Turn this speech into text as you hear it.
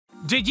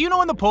Did you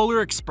know in the Polar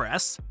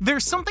Express,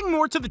 there's something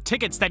more to the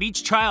tickets that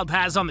each child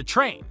has on the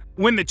train?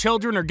 When the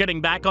children are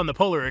getting back on the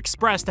Polar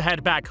Express to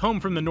head back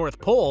home from the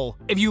North Pole,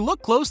 if you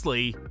look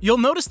closely, you'll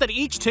notice that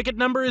each ticket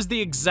number is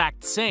the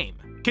exact same,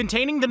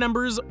 containing the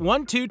numbers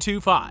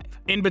 1225,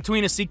 in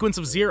between a sequence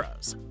of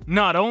zeros.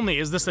 Not only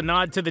is this a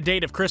nod to the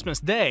date of Christmas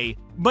Day,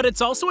 but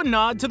it's also a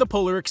nod to the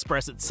Polar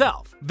Express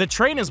itself. The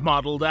train is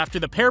modeled after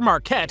the Pere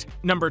Marquette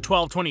No.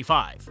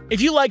 1225.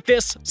 If you like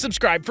this,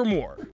 subscribe for more.